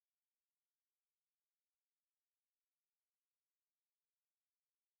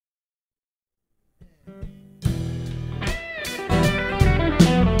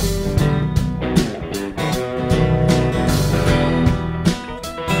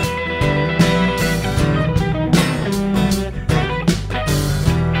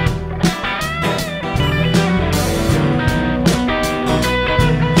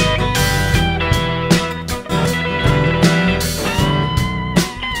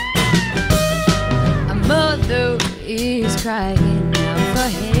crying out for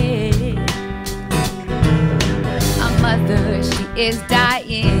help. Our mother, she is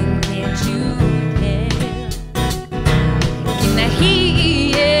dying. Can't you help? Can I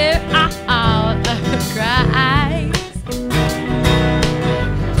hear all of her cries?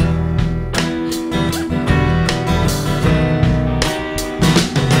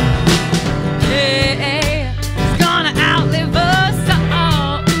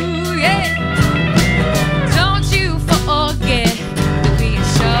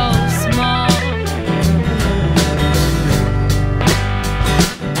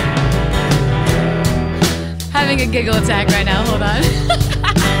 Having a giggle attack right now, hold on.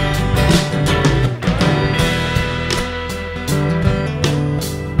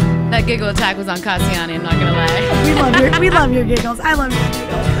 That giggle attack was on Cassiani, I'm not gonna lie. We love your giggles. I love your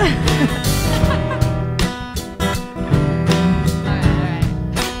giggles. Alright.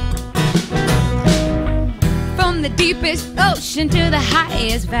 From the deepest ocean to the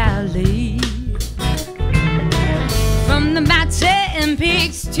highest valley, from the mountain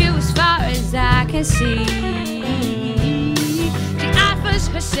peaks to as far as I can see, she offers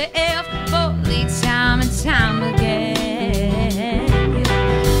herself fully time and time again.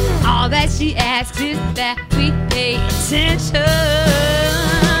 All that she asks is that we pay attention.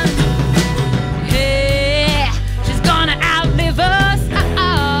 Yeah, she's gonna outlive us.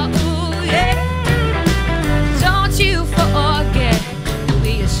 Oh, yeah. Don't you forget that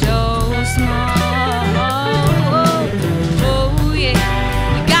we are so small.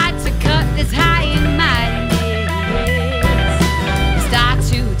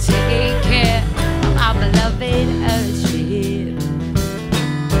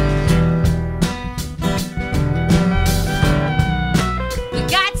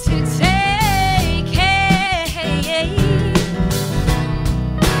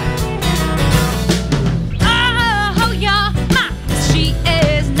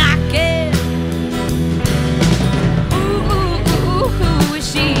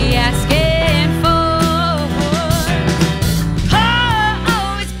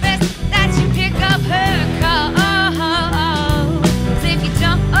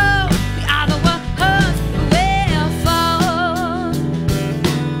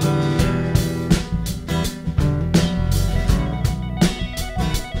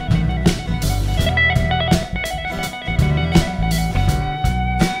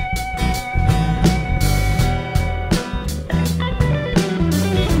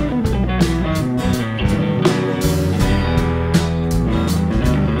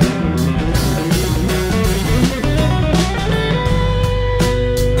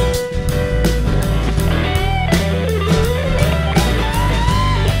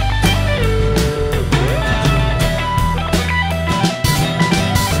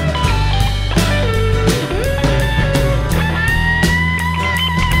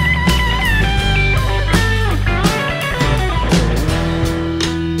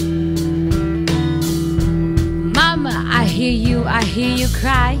 I hear you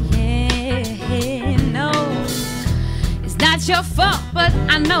crying. No, it's not your fault, but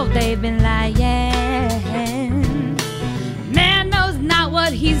I know they've been lying. Man knows not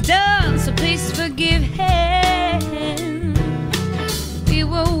what he's done, so please forgive him. We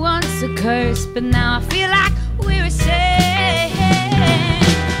were once a curse, but now I feel like we're a saint.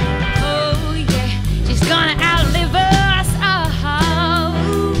 Oh yeah, she's gonna outlive us.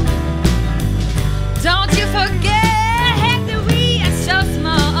 Oh, don't you forget.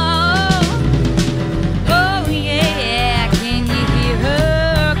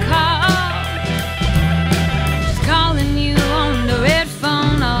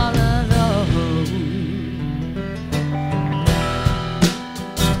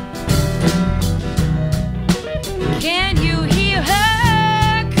 Can you hear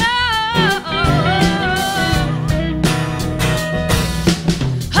her call?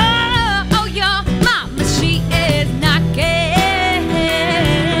 Oh, your mama, she is knocking.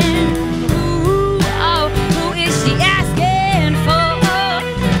 Ooh, oh, who is she asking for?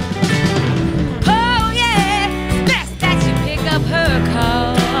 Oh, yeah, it's best that you pick up her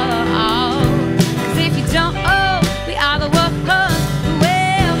call. 'Cause if you don't, oh, we are the ones who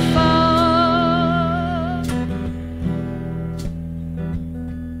will fall.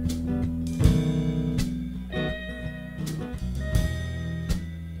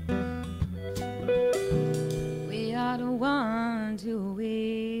 We are the ones who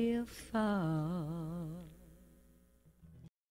will fall.